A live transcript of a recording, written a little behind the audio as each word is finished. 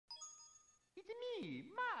me,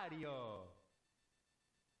 Mario.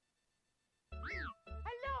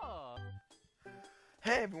 Hello.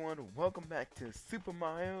 Hey everyone, welcome back to Super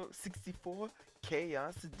Mario 64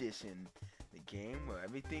 Chaos Edition, the game where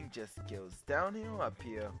everything just goes downhill up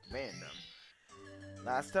here random.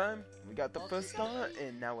 Last time, we got the first star,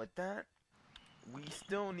 and now with that, we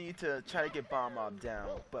still need to try to get Bomb Mob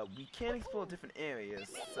down, but we can explore different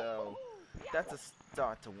areas, so that's a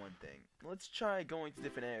start to one thing. Let's try going to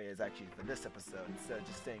different areas actually for this episode instead of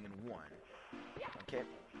just staying in one. Okay,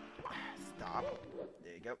 stop.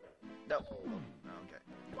 There you go. Nope.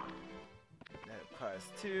 Okay. That requires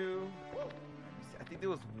two. I think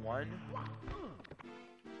there was one.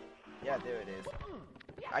 Yeah, there it is.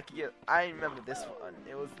 I remember this one.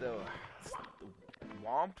 It was the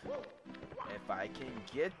Whomp. If I can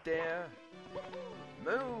get there,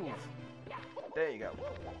 move. There you go.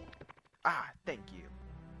 Ah, thank you.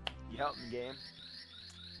 You helped me, game.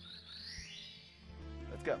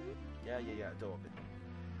 Let's go. Yeah, door open.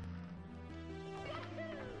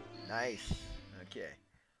 Nice. Okay.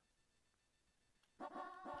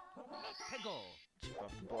 Chip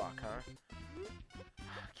off the block, huh?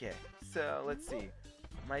 Okay, so let's see.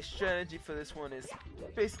 My strategy for this one is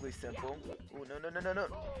basically simple. Oh, no.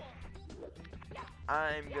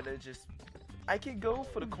 I can go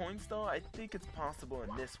for the coin star. I think it's possible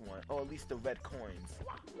in this one, or at least the red coins.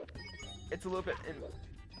 It's a little bit in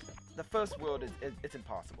the first world. It's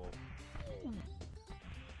impossible,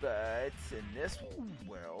 but in this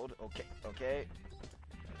world, okay.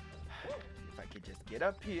 If I could just get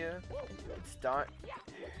up here and start,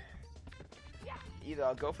 either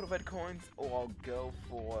I'll go for the red coins or I'll go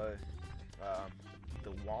for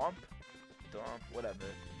the Whomp, whatever.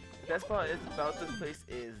 Best part is about this place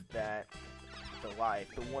is that the life,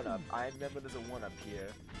 the 1-up. I remember there's a 1-up here,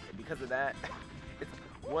 and because of that,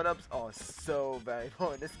 1-ups are so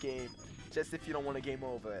valuable in this game. Just if you don't want a game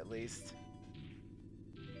over, at least.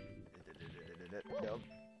 Nope.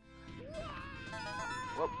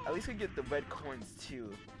 Well, at least we get the red coins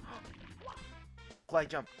too. Glide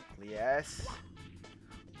jump. Yes.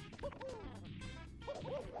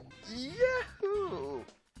 Yahoo!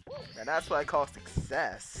 And that's what I call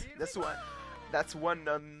success. That's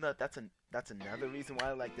another reason why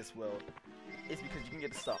I like this world. It's because you can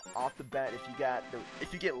get the stuff off the bat if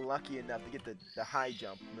you get lucky enough to get the high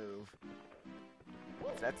jump move.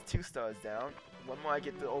 So that's 2 stars down. One more I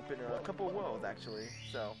get to open a couple of worlds actually.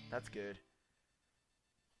 So that's good.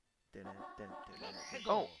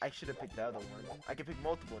 Oh, I should have picked the other one. I can pick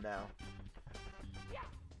multiple now.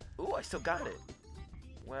 Ooh, I still got it.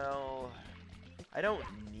 Well, I don't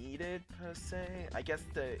need it per se. I guess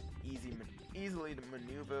to easily to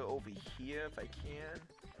maneuver over here if I can.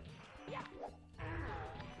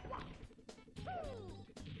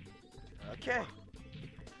 Okay.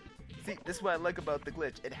 See, this is what I like about the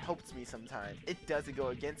glitch. It helps me sometimes. It doesn't go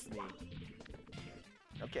against me.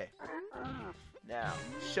 Okay. Now,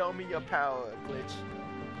 show me your power, glitch.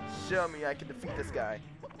 Show me I can defeat this guy.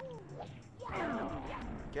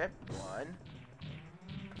 Okay, 1.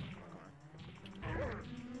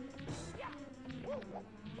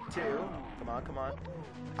 Two. Come on.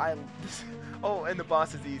 Oh, and the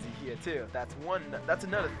boss is easy here too. That's one. That's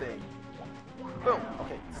another thing. Boom.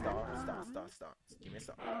 Okay, star. Give me a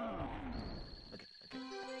star. Okay.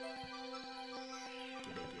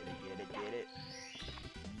 Get it.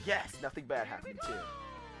 Yes, nothing bad happened too.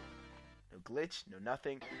 No glitch, no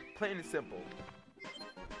nothing. Plain and simple.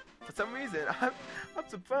 For some reason, I'm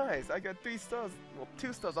surprised. I got 3 stars, well,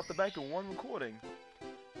 2 stars off the back of 1 recording.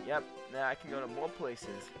 Yep, now I can go to more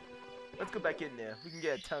places. Let's go back in there. We can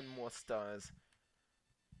get a ton more stars.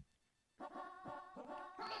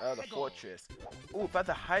 Oh, the fortress. Ooh, if I had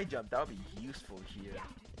the high jump, that would be useful here.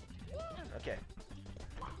 Okay.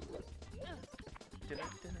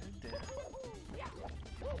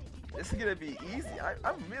 This is gonna be easy.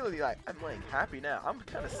 I'm really I'm happy now. I'm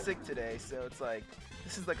kind of sick today, so it's like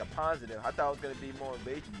this is like a positive. I thought it was gonna be more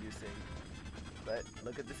rage inducing, but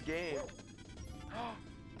look at this game.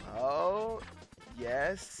 Oh,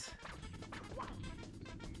 yes.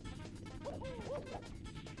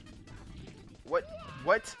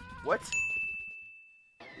 What?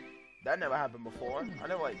 That never happened before. I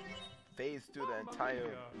never phased through the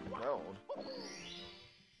entire world.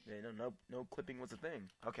 Yeah, no clipping was a thing.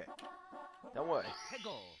 Okay. Don't worry.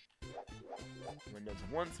 When there's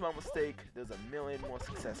one small mistake, there's a million more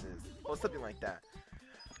successes. Or something like that.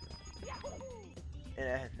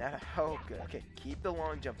 And now, oh good. Okay, keep the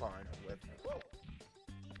long jump on.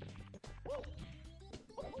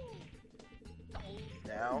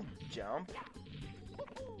 Now, jump.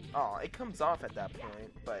 Oh, it comes off at that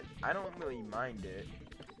point, but I don't really mind it.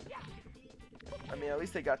 I mean, at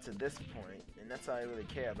least they got to this point, and that's all I really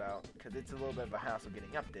care about, because it's a little bit of a hassle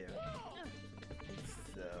getting up there.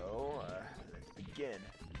 So, let's begin.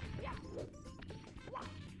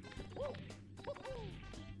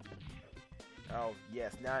 Oh,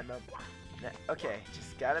 yes, now I'm up. Okay,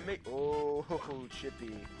 just gotta make... Oh,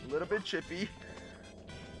 chippy. A little bit chippy.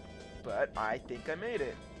 But I think I made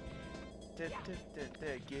it.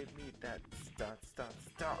 Give me that start.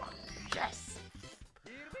 Yes!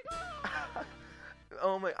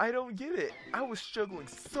 Oh my, I don't get it. I was struggling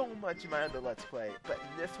so much in my other Let's Play, but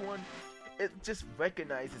in this one, it just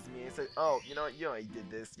recognizes me. It's like, oh, you know what, you already did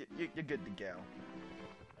this. You're good to go.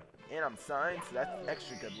 And I'm signed, so that's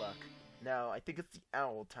extra good luck. Now, I think it's the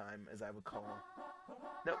owl time, as I would call.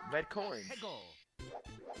 No, red coins.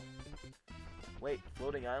 Wait,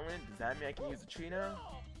 floating island? Does that mean I can use the tree now?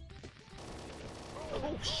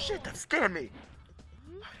 Oh shit, that scared me!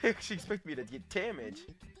 I actually expect me to get damage.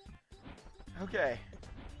 Okay.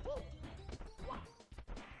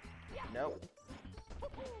 Nope.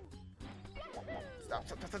 Stop.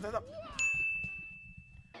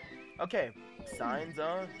 Okay, signs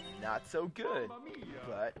are not so good,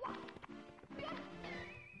 but...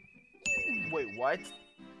 Wait, what?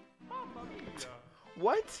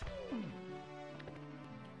 What?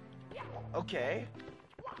 Okay.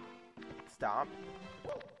 Stop.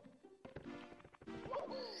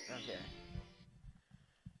 Okay.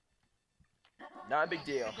 Not a big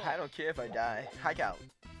deal. I don't care if I die. I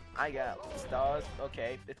got stars.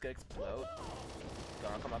 Okay, it's gonna explode.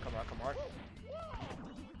 Come on.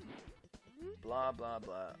 Blah, blah,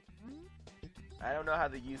 blah. I don't know how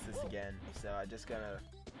to use this again, so I'm just gonna...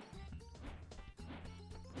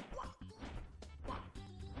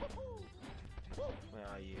 Where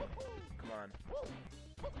are you? Come on.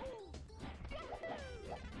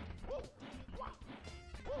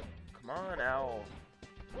 Come on, owl.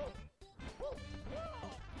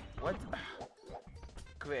 What?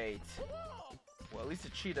 Great. Well, at least the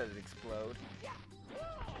tree doesn't explode.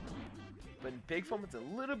 But in big form, it's a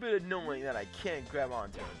little bit annoying that I can't grab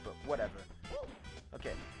onto it, but whatever.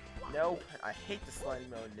 Okay. Nope. I hate the sliding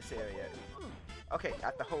mode in this area. Okay,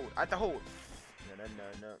 at the hold. No.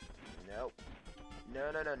 Nope.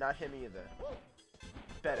 No, not him either.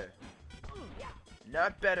 Better.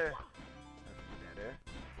 Not better.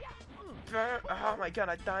 Better. Oh my god,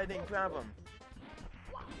 I thought I didn't grab him.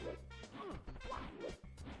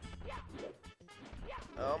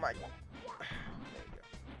 Oh my.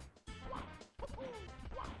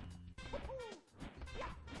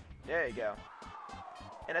 There you go.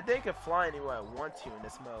 And I think I can fly anywhere I want to in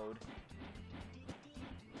this mode.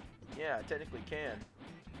 Yeah, I technically can.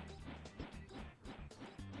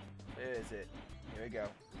 Where is it? Here we go.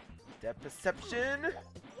 Depth perception.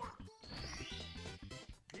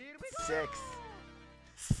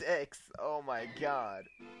 6. Oh my god.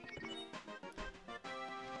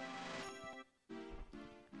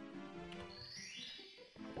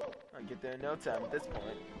 I'll get there in no time at this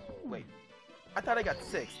point. Wait. I thought I got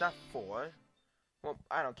 6, not 4. Well,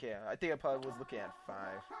 I don't care. I think I probably was looking at 5.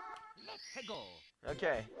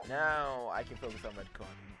 Okay, now I can focus on red coin.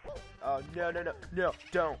 Oh, no,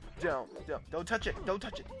 don't touch it, no,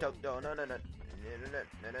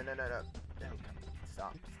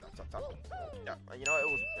 stop. No, you know,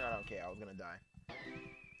 I don't care, I was gonna die.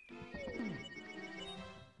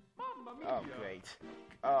 Oh, great.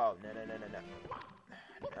 Oh, no.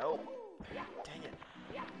 No. Dang it.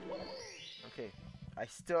 Okay, I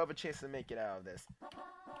still have a chance to make it out of this.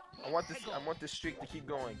 I want this streak to keep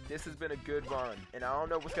going. This has been a good run, and I don't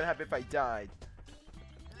know what's gonna happen if I died.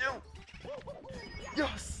 No.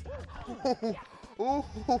 Yes.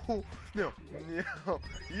 Oh. No.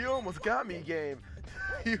 You almost got me, game.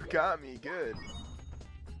 You got me good.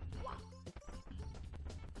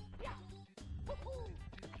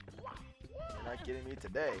 You're not getting me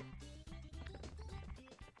today.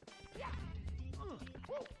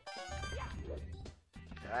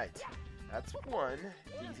 Alright, that's 1.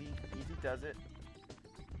 Easy does it.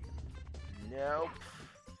 Nope.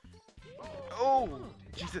 Oh,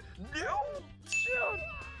 Jesus. No! Shoot!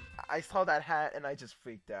 I saw that hat and I just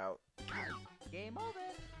freaked out. Game over.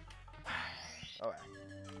 Alright.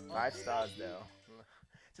 5 stars though.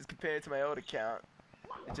 Just compared to my old account,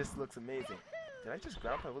 it just looks amazing. Did I just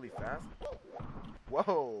ground pound really fast?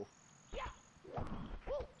 Whoa!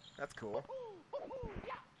 That's cool.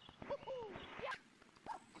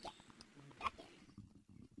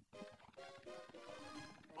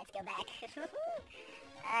 Let's go back.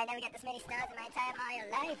 I never got this many stars in my entire Mario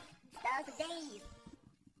life. Stars for days.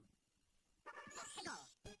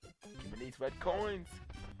 Give me these red coins.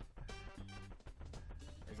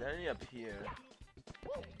 Is there any up here?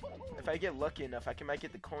 If I get lucky enough, I might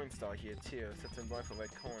get the coin star here too, since I'm going for red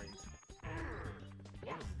coins.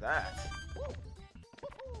 What was that?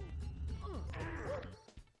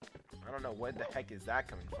 I don't know where the heck is that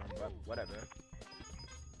coming from, but whatever.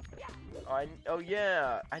 Oh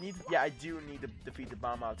yeah, I do need to defeat the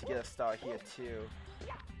bomb out to get a star here too.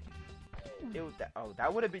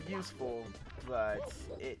 That would have been useful, but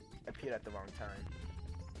it appeared at the wrong time.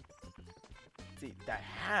 See, that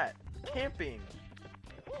hat! Camping!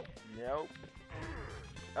 Nope.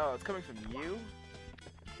 Oh, it's coming from you?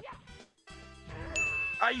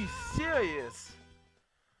 Are you serious?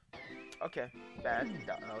 Okay, bad.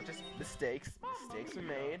 No, just mistakes. Mistakes were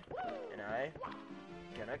made, and I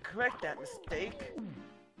gonna correct that mistake.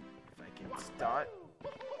 If I can start.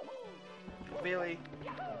 Really?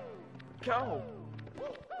 Go!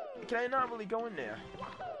 Can I not really go in there?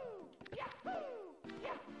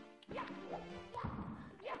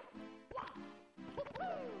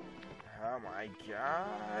 Oh my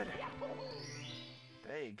god.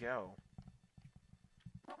 There you go.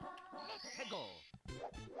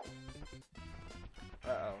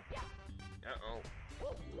 Uh-oh. Uh-oh.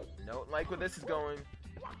 Don't like where this is going.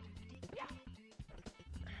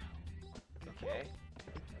 Okay.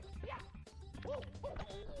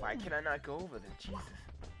 Why can I not go over there? Jesus.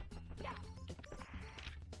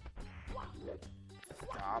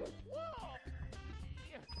 Stop.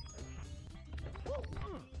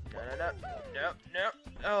 No.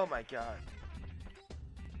 Oh my god.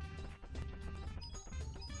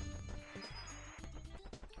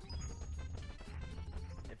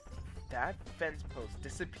 If that fence post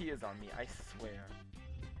disappears on me, I swear.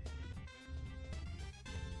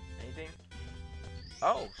 Anything?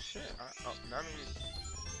 Oh shit.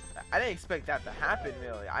 I didn't expect that to happen,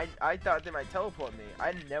 really. I thought they might teleport me.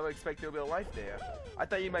 I never expected there would be a life there. I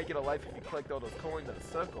thought you might get a life if you collect all those coins in a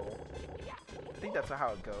circle. I think that's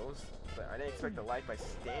how it goes. But I didn't expect a life by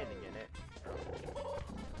standing in it.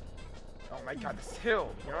 Oh my god, this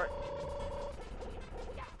hill! You know what?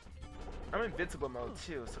 I'm in invincible mode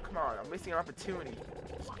too, so come on, I'm wasting an opportunity.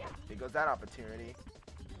 There goes that opportunity.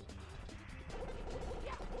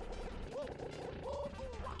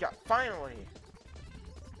 God, finally!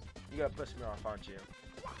 You gotta push me off, aren't you?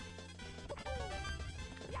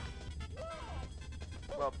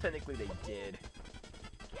 Well, technically they did.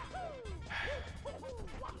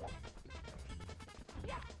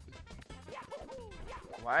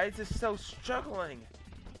 Why is this so struggling?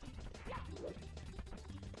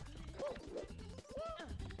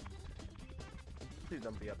 Please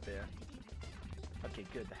don't be up there. Okay,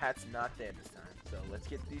 good. The hat's not there this time. So let's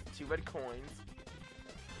get these 2 red coins.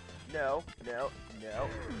 No.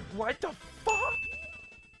 What the fuck?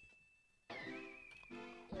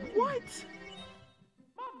 What?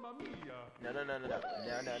 Mamma mia! No.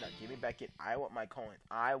 Give me back it. I want my coin.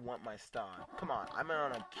 I want my star. Come on. I'm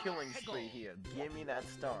on a killing spree here. Give me that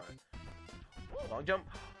star. Long jump.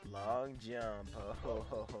 Long jump. Oh,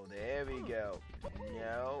 there we go.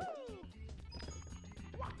 No.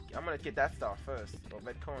 I'm gonna get that star first. Or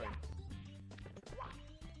red coin.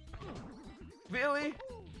 Really?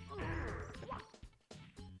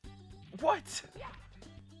 What?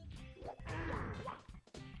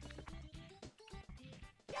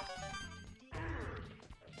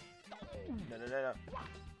 No.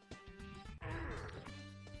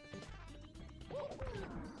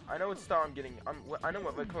 I know what star I'm getting. I know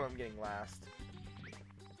what red coin I'm getting last.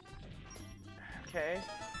 Okay.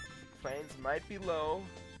 Planes might be low.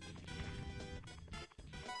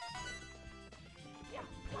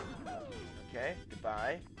 Okay,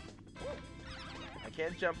 goodbye. I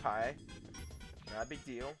can't jump high. Not a big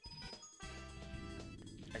deal.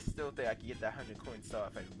 I still think I could get that 100 coin star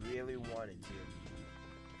if I really wanted to.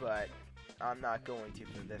 But I'm not going to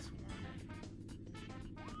for this one.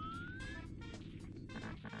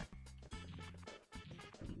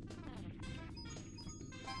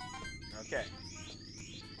 Okay.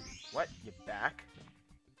 What? You're back?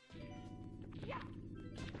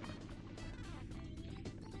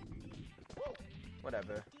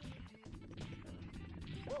 Whatever.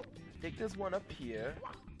 I think there's one up here.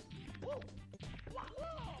 I'm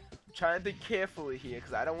trying to think carefully here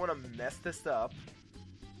because I don't want to mess this up.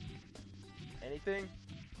 Anything?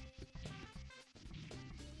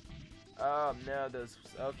 Oh no, there's...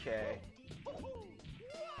 Okay.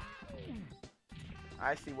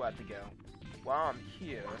 I see where to go. While I'm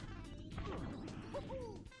here...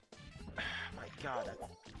 My god, that's...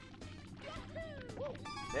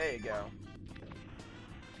 There you go.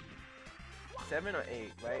 7 or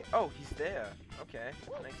 8, right? Oh, he's there. Okay,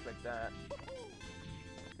 didn't expect that.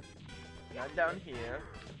 None down here.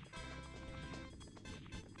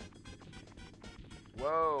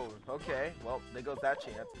 Whoa, okay. Well, there goes that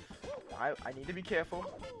chance. I need to be careful.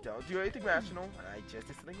 Don't do anything rational. I just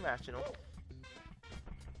did something rational.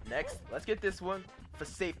 Next, let's get this one for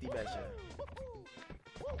safety measure.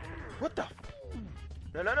 What the?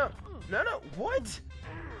 No, no, no. No, no. What?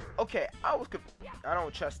 Okay, I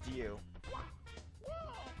don't trust you.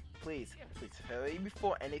 Please, please hurry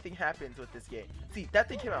before anything happens with this game. See, that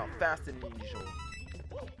thing came out faster than usual.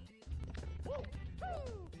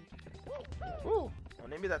 Ooh, well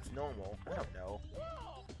maybe that's normal. I don't know.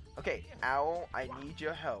 Okay, Owl, I need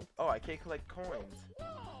your help. Oh, I can't collect coins.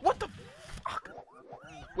 What the fuck?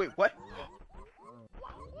 Wait, what?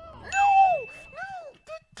 No! No!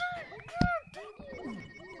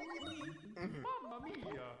 Mamma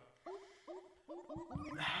mia!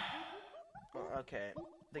 Okay,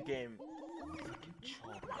 the game.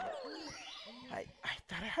 I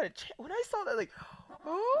thought I had a chance when I saw that. Like,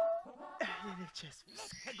 oh, it just.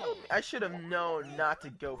 I should have known not to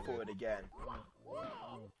go for it again.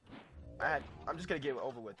 I'm just gonna get it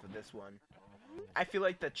over with for this one. I feel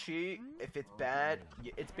like the tree, if it's bad,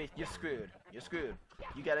 you're screwed. You're screwed.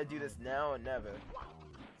 You gotta do this now or never.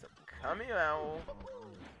 So come here, Owl. Oh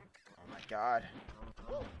my God.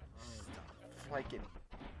 Stop flanking.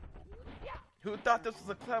 Who thought this was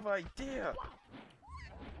a clever idea?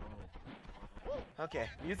 Okay,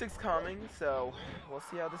 music's calming, so we'll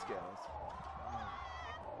see how this goes.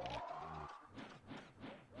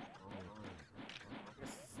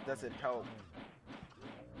 This doesn't help.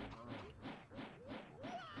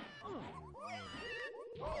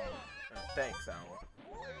 Oh, thanks, Owl.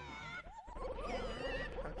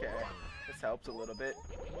 Okay, this helps a little bit.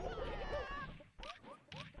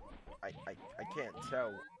 I can't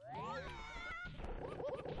tell.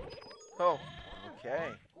 Oh,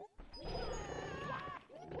 okay.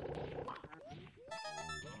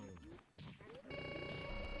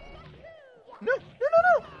 No, no, no, no,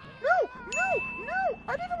 no, no, no!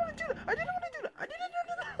 I didn't want to do that. I didn't want to do that. I didn't do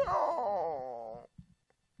that. Oh.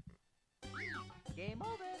 Game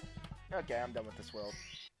over. Okay, I'm done with this world.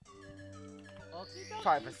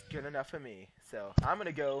 5 is good enough for me. So I'm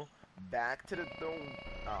gonna go back to the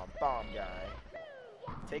bomb guy.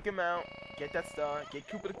 Take him out, get that star, get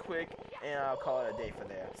Koopa the Quick, and I'll call it a day for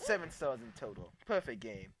there. 7 stars in total. Perfect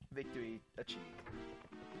game. Victory achieved.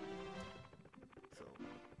 So,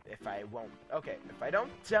 if I won't... Okay, if I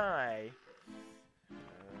don't die...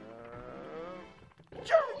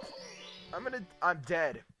 jump! I'm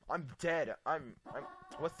dead. I'm dead.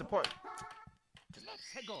 What's the point?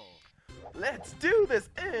 Let's go. Let's do this,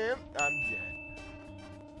 and I'm dead.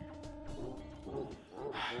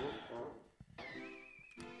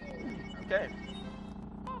 Okay.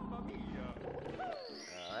 Mamma mia!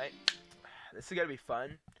 Alright. This is gonna be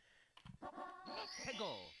fun. Let's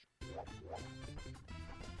go.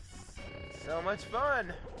 So much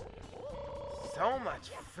fun! So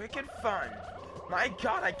much freaking fun! My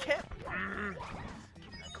God, I can't. Give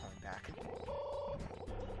me that coin back.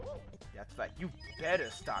 That's right. You better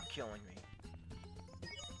stop killing me.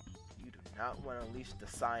 You do not want to unleash the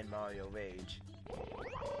Sign Mario rage.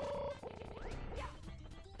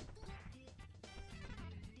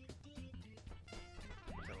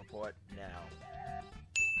 Teleport now.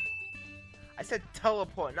 I said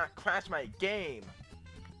teleport, not crash my game.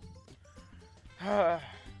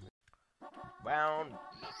 Round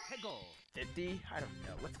 50? I don't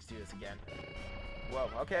know. Let's do this again. Whoa,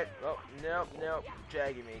 okay. Oh, nope, nope.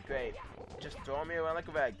 Dragging me. Great. Just throw me around like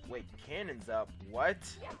a rag. Wait, cannon's up. What?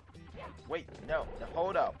 Wait, no.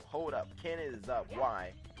 Hold up. Hold up. Cannon is up.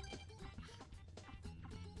 Why?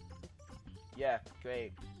 Yeah,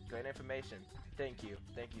 great. Great information. Thank you.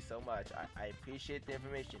 Thank you so much. I appreciate the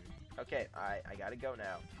information. Okay, I gotta go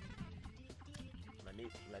now. Let me.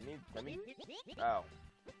 Oh.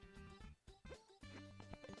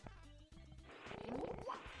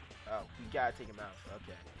 Oh, we gotta take him out.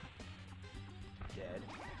 Okay. Dead.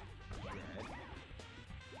 Dead.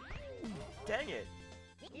 Dang it.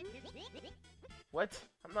 What?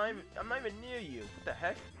 I'm not even near you. What the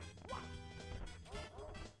heck?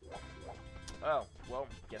 Oh, well,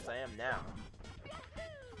 guess I am now.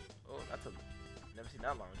 Oh, that's never seen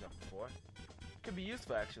that long jump before. Could be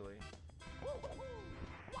useful actually.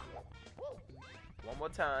 One more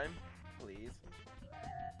time, please.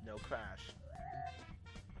 No crash.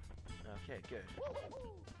 Okay, good.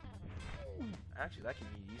 Actually, that can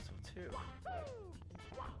be useful too.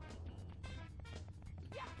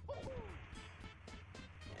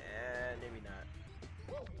 And maybe not.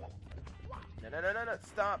 No,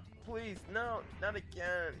 stop, please, no, not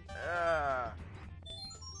again.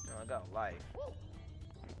 No, I got life.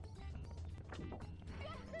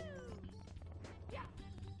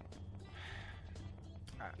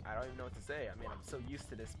 I don't even know what to say. I mean, I'm so used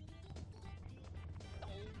to this.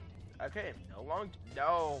 Okay,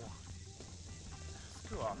 no.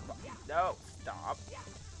 Screw off. No, stop.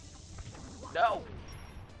 No.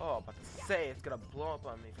 Oh, I'm about to say it's gonna blow up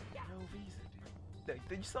on me for no reason.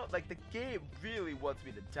 You saw, like, the game really wants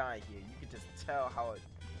me to die here. You can just tell how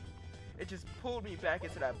it just pulled me back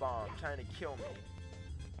into that bomb, trying to kill me.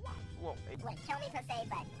 Well, It wouldn't kill me per se,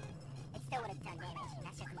 but it still would have done damage, and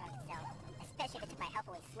that's just the bomb itself. Especially if it took my health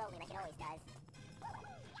away slowly like it always does.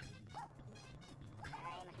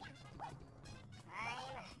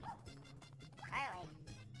 Finally.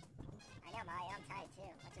 I know, Mario, I'm tired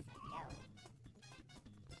too. Let's just go.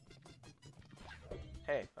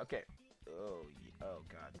 hey, okay. Oh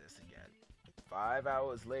god, this again. 5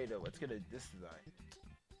 hours later, this is like...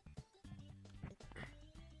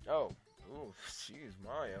 Oh, ooh, jeez,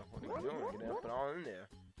 Mario, what are you doing? Get up and all in there.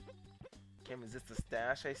 Can't resist the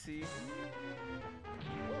stash, I see.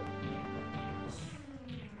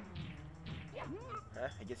 Huh?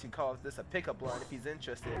 I guess you call this a pickup line if he's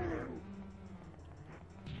interested.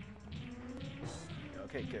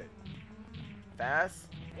 Okay, good. Fast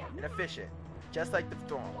and efficient, just like the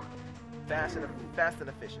storm. Fast and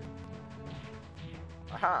efficient.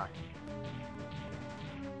 Aha!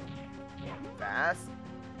 Fast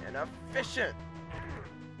and efficient.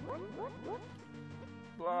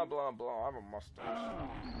 Blah blah blah. I have a mustache.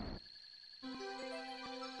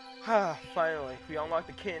 Ah, finally, we unlock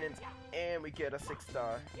the cannons and we get a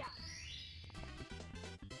 6-star.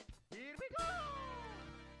 Here we go.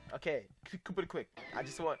 Okay, Koopa the Quick. I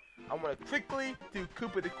want to quickly do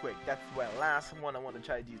Koopa the Quick. That's the last one I want to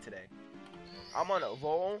try to do today. I'm on a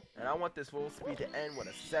roll, and I want this roll speed to end with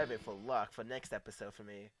a 7 for luck for next episode for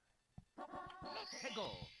me. Go.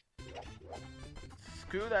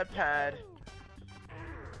 Screw that pad.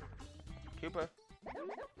 Koopa.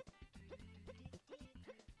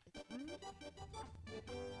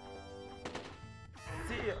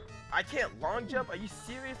 See, I can't long jump? Are you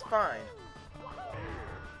serious? Fine.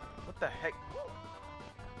 What the heck?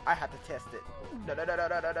 I have to test it. No.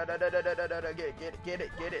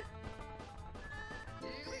 Get it.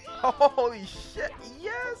 Holy shit,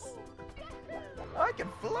 yes! I can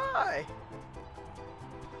fly!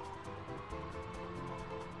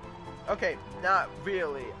 Okay, not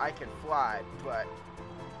really, I can fly, but...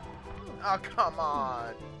 Oh, come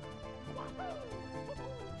on!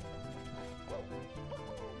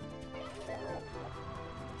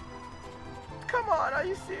 Come on, are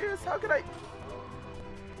you serious? How could I...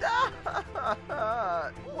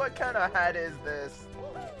 What kind of hat is this?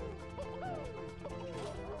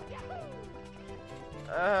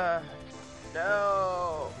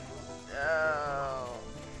 No.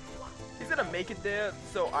 He's gonna make it there,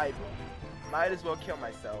 so I might as well kill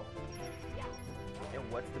myself.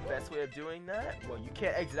 And what's the best way of doing that? Well, you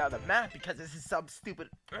can't exit out of the map because this is some stupid...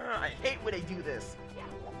 I hate when they do this.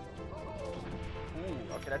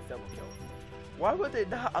 Ooh, okay, that's double kill. Why would they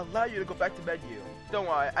not allow you to go back to menu? Don't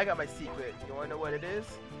worry, I got my secret. You wanna know what it is?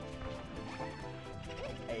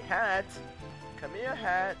 A hat. Come here,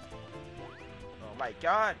 hat. Oh my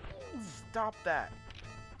god. Stop that.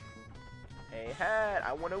 Hey, hat,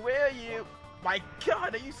 I want to wear you. My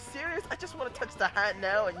god, are you serious? I just want to touch the hat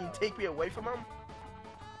now and you take me away from him?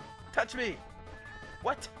 Touch me.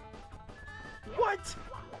 What? What?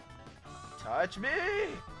 Touch me.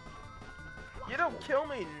 You don't kill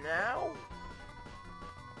me now?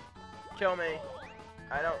 Kill me.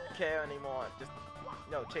 I don't care anymore. Just,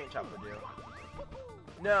 no, change up with you.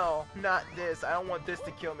 No, not this. I don't want this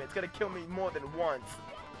to kill me. It's gonna kill me more than once.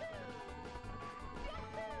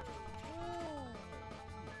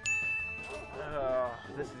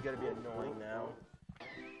 This is gonna be annoying now.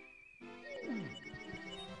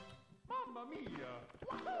 Mamma mia!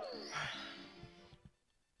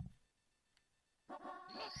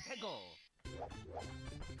 Go.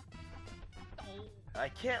 I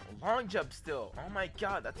can't long jump still. Oh my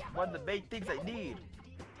god, that's one of the main things I need.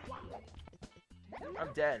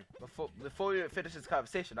 I'm dead. Before we finish this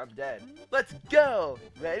conversation, I'm dead. Let's go!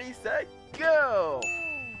 Ready, set, go!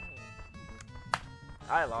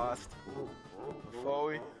 I lost. Before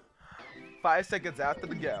we... 5 seconds after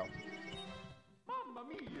the go. Mamma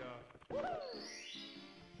mia!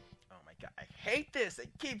 Oh my god, I hate this! It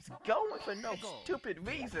keeps going for no stupid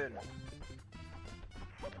reason!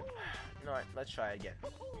 You know what, let's try again.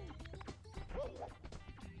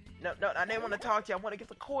 No, I didn't want to talk to you, I want to get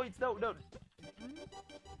the coins, no!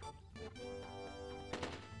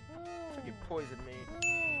 Freaking poisoned me.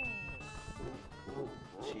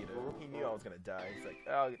 Cheater. He knew I was gonna die. He's like,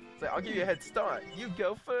 oh, I'll give you a head start. You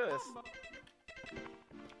go first.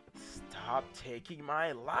 Stop taking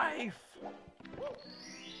my life.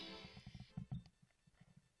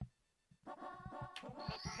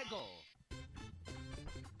 Hey, go.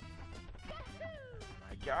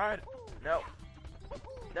 My God. No.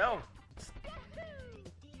 No.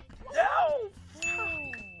 No!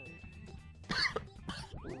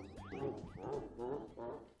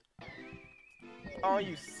 Are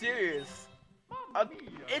you serious?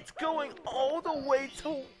 It's going all the way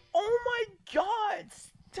to... Oh my God!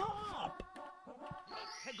 Stop!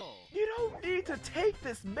 Hey, go. You don't need to take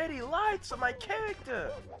this many lives from my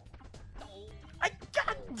character!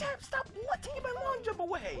 Goddamn, stop taking my long jump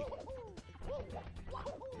away!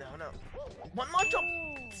 No. One long jump!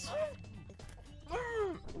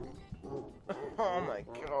 Oh my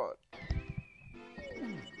God.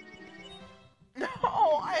 No,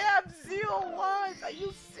 I have 0 lives! Are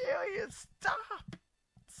you serious? Stop!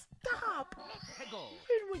 Stop! Hey, go.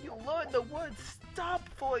 And when you learn the word stop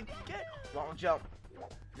before I get... Long jump.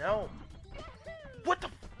 No. What the...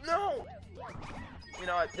 No! You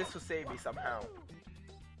know what? This will save me somehow.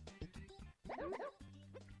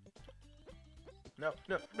 No.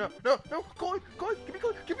 Go!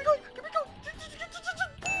 Give me going!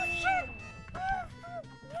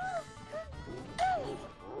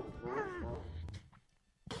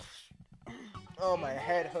 Oh, my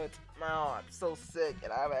head hurts. Oh, I'm so sick,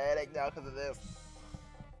 and I have a headache now because of this.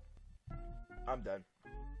 I'm done.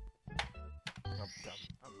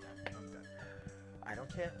 I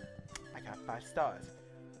don't care. I got 5 stars.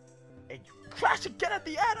 And you crash again at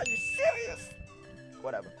the end? Are you serious?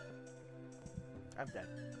 Whatever. I'm done.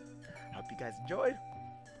 Hope you guys enjoyed.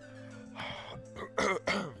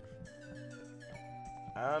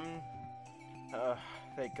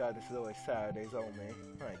 Thank God this is only Saturdays only.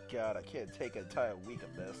 My God, I can't take an entire week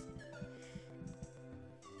of this.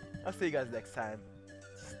 I'll see you guys next time.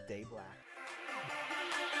 Stay black.